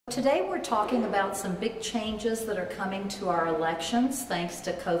Today we're talking about some big changes that are coming to our elections thanks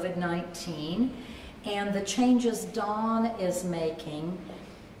to COVID-19 and the changes Dawn is making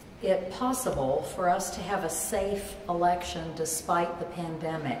it possible for us to have a safe election despite the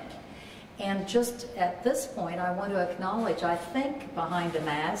pandemic. And just at this point I want to acknowledge, I think behind the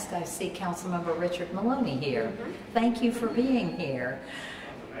mask I see Councilmember Richard Maloney here. Thank you for being here.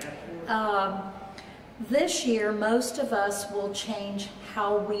 This year, most of us will change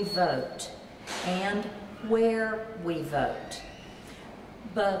how we vote and where we vote.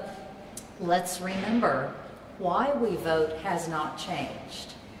 But let's remember, why we vote has not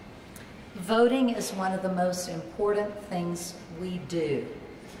changed. Voting is one of the most important things we do.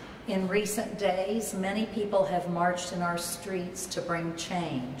 In recent days, many people have marched in our streets to bring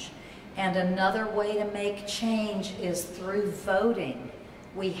change. And another way to make change is through voting.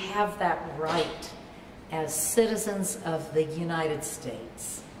 We have that right as citizens of the United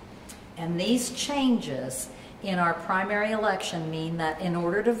States. And these changes in our primary election mean that in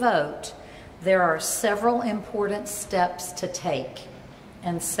order to vote, there are several important steps to take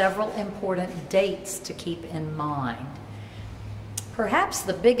and several important dates to keep in mind. Perhaps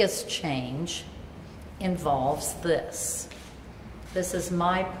the biggest change involves this. This is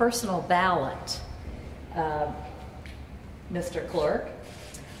my personal ballot, Mr. Clerk.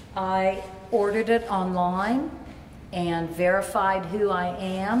 I ordered it online and verified who I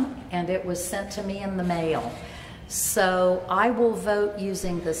am, and it was sent to me in the mail. So I will vote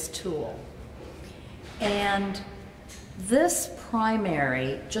using this tool. And this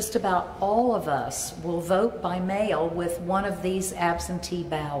primary, just about all of us will vote by mail with one of these absentee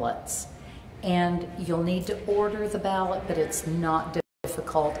ballots. And you'll need to order the ballot, but it's not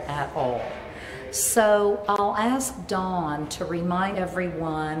difficult at all. So I'll ask Dawn to remind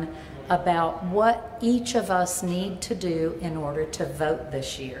everyone about what each of us need to do in order to vote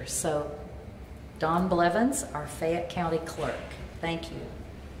this year. So Dawn Blevins, our Fayette County Clerk. Thank you.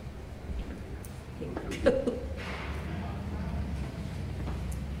 Here we go.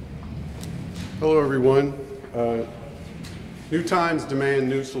 Hello everyone. New times demand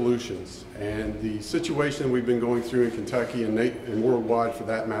new solutions, and the situation we've been going through in Kentucky and worldwide for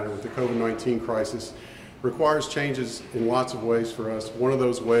that matter with the COVID-19 crisis requires changes in lots of ways for us. One of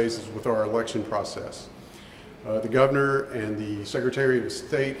those ways is with our election process. The governor and the Secretary of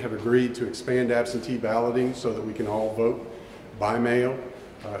State have agreed to expand absentee balloting so that we can all vote by mail.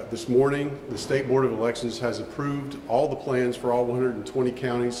 This morning, the State Board of Elections has approved all the plans for all 120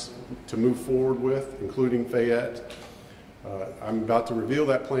 counties to move forward with, including Fayette. I'm about to reveal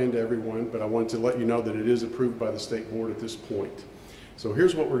that plan to everyone, but I wanted to let you know that it is approved by the State Board at this point. So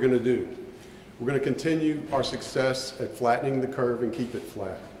here's what we're going to do. We're going to continue our success at flattening the curve and keep it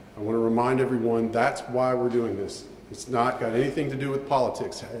flat. I want to remind everyone that's why we're doing this. It's not got anything to do with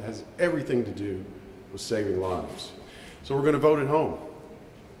politics. It has everything to do with saving lives. So we're going to vote at home.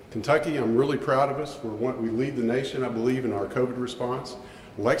 Kentucky, I'm really proud of us. We lead the nation, I believe, in our COVID response.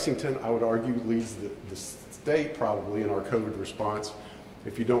 Lexington, I would argue, leads the state probably in our COVID response,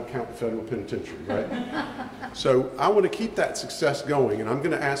 if you don't count the federal penitentiary, right? So I want to keep that success going, and I'm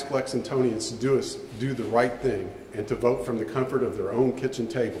going to ask Lexingtonians to do the right thing and to vote from the comfort of their own kitchen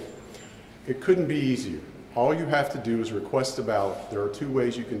table. It couldn't be easier. All you have to do is request a ballot. There are two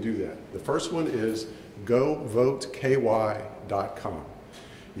ways you can do that. The first one is govoteky.com.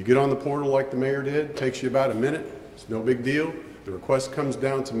 You get on the portal like the mayor did, it takes you about a minute, it's no big deal. The request comes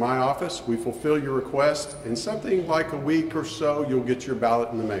down to my office, we fulfill your request, in something like a week or so, you'll get your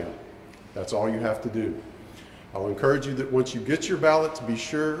ballot in the mail. That's all you have to do. I'll encourage you that once you get your ballot to be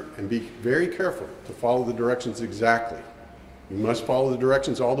sure and be very careful to follow the directions exactly. You must follow the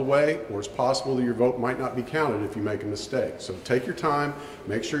directions all the way, or it's possible that your vote might not be counted if you make a mistake. So take your time,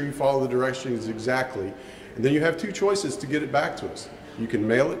 make sure you follow the directions exactly, and then you have two choices to get it back to us. You can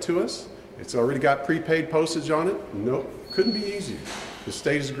mail it to us. It's already got prepaid postage on it. Nope, couldn't be easier. The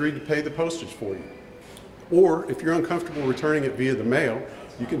state has agreed to pay the postage for you. Or if you're uncomfortable returning it via the mail,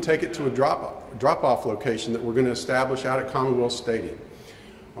 you can take it to a drop-off location that we're going to establish out at Commonwealth Stadium.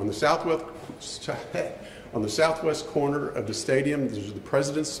 On the southwest corner of the stadium, there's the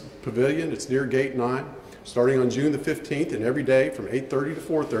President's Pavilion. It's near Gate 9. Starting on June the 15th, and every day from 8:30 to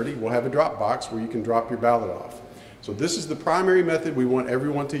 4:30, we'll have a drop box where you can drop your ballot off. So this is the primary method we want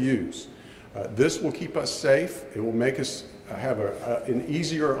everyone to use. This will keep us safe. It will make us have an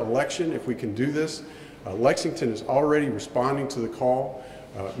easier election if we can do this. Lexington is already responding to the call.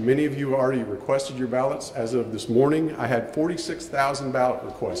 Many of you already requested your ballots. As of this morning, I had 46,000 ballot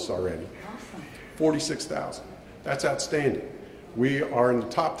requests already. 46,000. That's outstanding. We are in the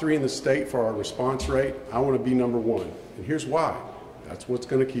top 3 in the state for our response rate. I want to be number 1. And here's why. That's what's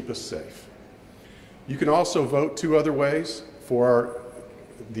going to keep us safe. You can also vote two other ways. For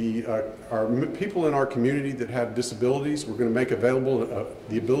our people in our community that have disabilities, we're going to make available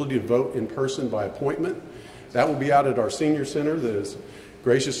the ability to vote in person by appointment. That will be out at our senior center that is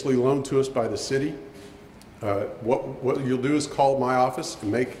graciously loaned to us by the city. What you'll do is call my office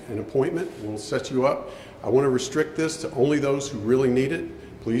and make an appointment. We'll set you up. I want to restrict this to only those who really need it.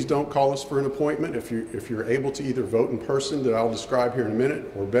 Please don't call us for an appointment if you're able to either vote in person, that I'll describe here in a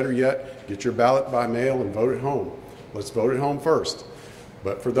minute, or better yet, get your ballot by mail and vote at home. Let's vote at home first.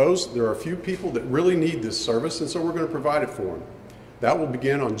 But for those, there are a few people that really need this service, and so we're going to provide it for them. That will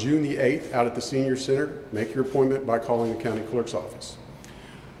begin on June the 8th out at the Senior Center. Make your appointment by calling the county clerk's office.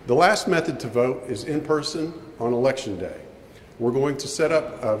 The last method to vote is in person on Election Day. We're going to set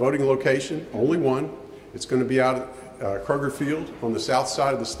up a voting location, only one. It's going to be out at Kroger Field on the south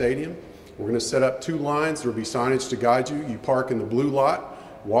side of the stadium. We're going to set up two lines. There will be signage to guide you. You park in the blue lot,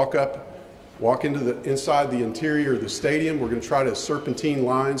 walk into inside the interior of the stadium. We're going to try to serpentine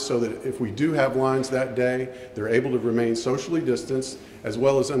lines so that if we do have lines that day, they're able to remain socially distanced as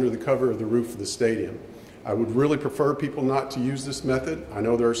well as under the cover of the roof of the stadium. I would really prefer people not to use this method. I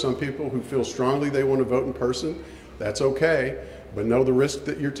know there are some people who feel strongly they want to vote in person. That's okay, but know the risk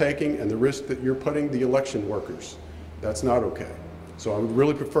that you're taking and the risk that you're putting the election workers. That's not okay. So I would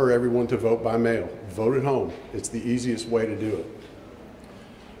really prefer everyone to vote by mail. Vote at home. It's the easiest way to do it.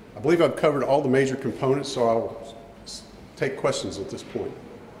 I believe I've covered all the major components, so I'll take questions at this point.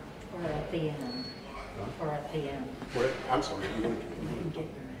 Or at the end. Or at the end. I'm sorry.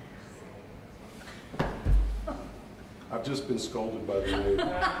 I've just been scolded by the maid.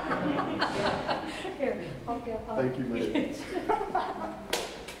 Here, I'll get up. Thank you, maid.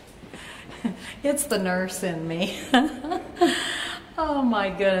 It's the nurse in me. Oh my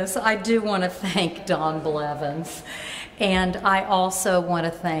goodness. I do want to thank Don Blevins. And I also want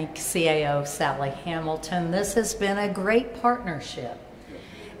to thank CAO Sally Hamilton. This has been a great partnership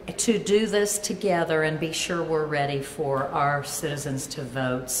to do this together and be sure we're ready for our citizens to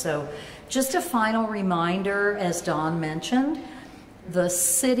vote. So just a final reminder, as Don mentioned, the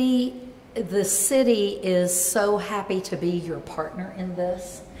city is so happy to be your partner in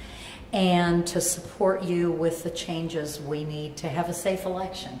this and to support you with the changes we need to have a safe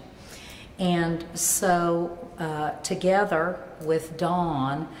election. And so together with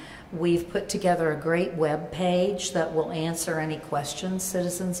Dawn, we've put together a great web page that will answer any questions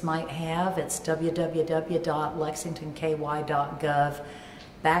citizens might have. It's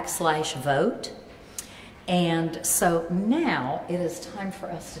www.lexingtonky.gov/vote. And so now it is time for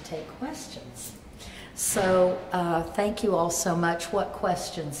us to take questions. So thank you all so much. What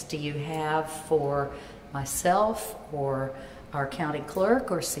questions do you have for myself or our county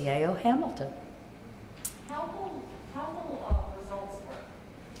clerk or CAO Hamilton? How will results work?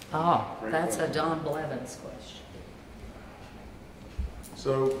 Oh, that's a Don Blevins question.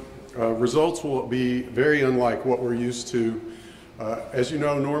 So results will be very unlike what we're used to. As you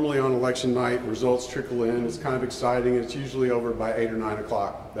know, normally on election night, results trickle in. It's kind of exciting. It's usually over by 8 or 9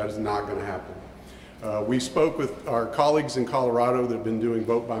 o'clock. That is not going to happen. We spoke with our colleagues in Colorado that have been doing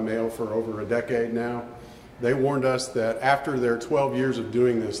vote by mail for over a decade now. They warned us that after their 12 years of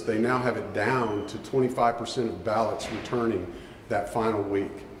doing this, they now have it down to 25% of ballots returning that final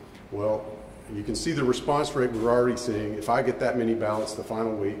week. Well, you can see the response rate we're already seeing. If I get that many ballots the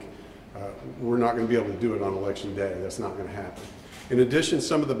final week, we're not going to be able to do it on election day. That's not going to happen. In addition,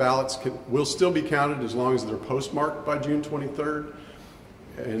 some of the ballots will still be counted as long as they're postmarked by June 23rd.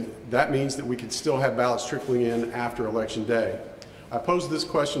 And that means that we could still have ballots trickling in after election day. I posed this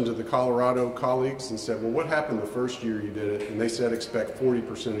question to the Colorado colleagues and said, well, what happened the first year you did it? And they said, expect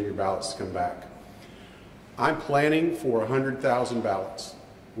 40% of your ballots to come back. I'm planning for 100,000 ballots.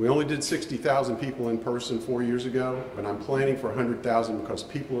 We only did 60,000 people in person 4 years ago, but I'm planning for 100,000 because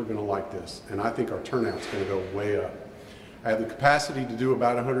people are going to like this. And I think our turnout's going to go way up. I have the capacity to do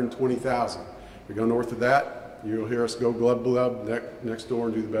about 120,000. If we go north of that, you'll hear us go glub glub next door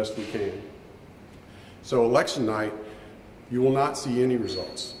and do the best we can. So election night, you will not see any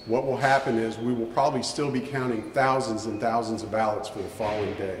results. What will happen is we will probably still be counting thousands and thousands of ballots for the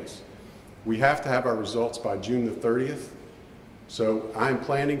following days. We have to have our results by June the 30th. So I'm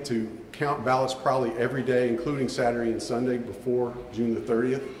planning to count ballots probably every day, including Saturday and Sunday before June the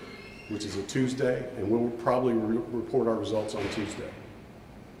 30th, which is a Tuesday, and we'll probably report our results on Tuesday.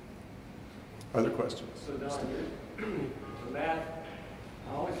 Other questions? So Don, the math,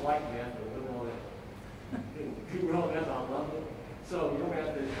 I always like math, but we know that that's not lovely. So your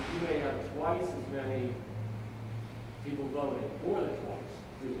math is you may have twice as many people voting, more than twice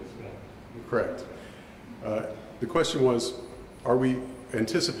through this method. Correct. The question was, are we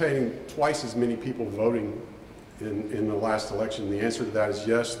anticipating twice as many people voting in the last election? The answer to that is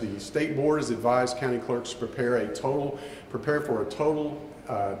yes. The state board has advised county clerks to prepare for a total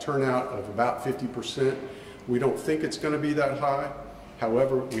turnout of about 50%. We don't think it's going to be that high.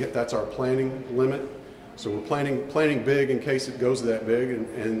 However, that's our planning limit. So we're planning big in case it goes that big,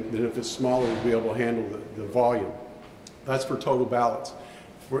 and then if it's smaller, we'll be able to handle the volume. That's for total ballots.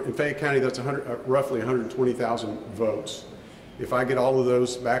 In Fayette County, that's roughly 120,000 votes. If I get all of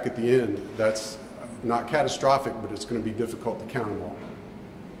those back at the end, that's not catastrophic, but it's going to be difficult to count them all.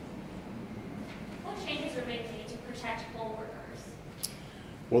 What changes are making to protect poll workers?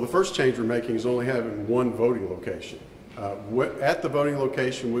 Well, the first change we're making is only having one voting location. At the voting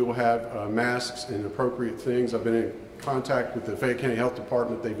location, we will have masks and appropriate things. I've been in contact with the Fayette County Health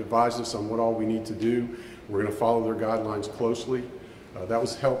Department. They've advised us on what all we need to do. We're going to follow their guidelines closely. That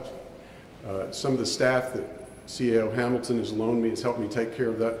was helped. Some of the staff that CAO Hamilton has loaned me has helped me take care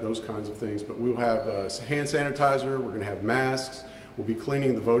of those kinds of things. But we'll have hand sanitizer. We're going to have masks. We'll be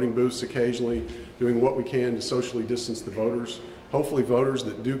cleaning the voting booths occasionally, doing what we can to socially distance the voters. Hopefully voters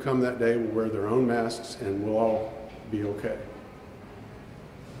that do come that day will wear their own masks, and we'll all be okay.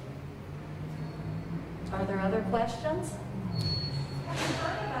 Are there other questions? Have you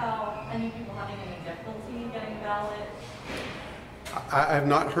heard about any people having any difficulty getting a ballot? I have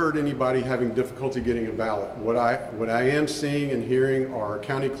not heard anybody having difficulty getting a ballot. What I am seeing and hearing are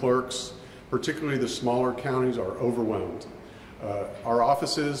county clerks, particularly the smaller counties, are overwhelmed. Our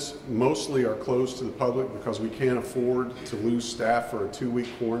offices mostly are closed to the public because we can't afford to lose staff for a 2-week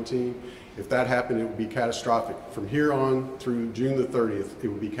quarantine. If that happened, it would be catastrophic. From here on through June the 30th, it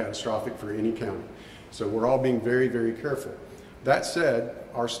would be catastrophic for any county. So we're all being very, very careful. That said,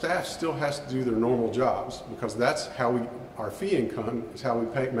 our staff still has to do their normal jobs because that's how our fee income is how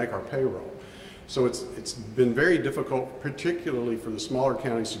we make our payroll. So it's been very difficult, particularly for the smaller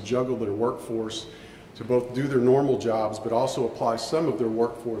counties, to juggle their workforce, to both do their normal jobs, but also apply some of their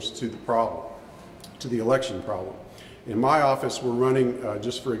workforce to the problem, to the election problem. In my office, we're running,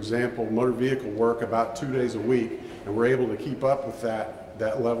 just for example, motor vehicle work about 2 days a week, and we're able to keep up with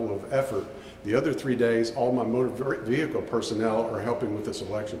that level of effort. The other 3 days, all my motor vehicle personnel are helping with this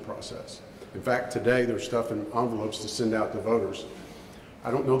election process. In fact, today they're stuffing envelopes to send out to voters.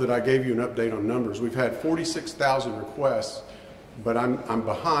 I don't know that I gave you an update on numbers. We've had 46,000 requests, but I'm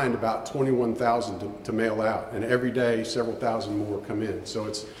behind about 21,000 to mail out, and every day several thousand more come in. So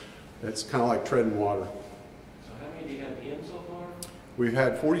it's kind of like treading water. So how many do you have in so far? We've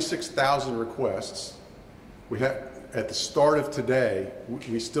had 46,000 requests. At the start of today,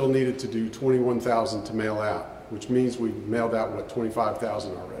 we still needed to do 21,000 to mail out, which means we've mailed out, what,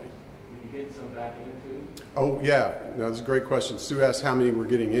 25,000 already. Did you get some back in too? Oh, yeah. No, that's a great question. Sue asked how many we're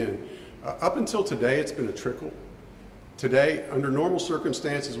getting in. Up until today, it's been a trickle. Today, under normal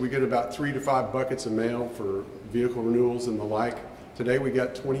circumstances, we get about 3 to 5 buckets of mail for vehicle renewals and the like. Today, we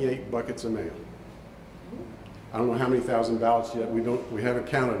got 28 buckets of mail. I don't know how many thousand ballots yet. We haven't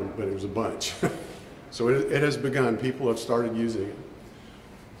counted them, but it was a bunch. So it has begun. People have started using it.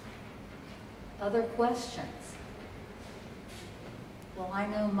 Other questions? Well, I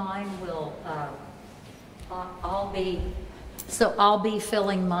know mine will, I'll be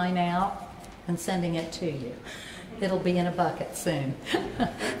filling mine out and sending it to you. It'll be in a bucket soon.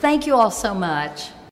 Thank you all so much.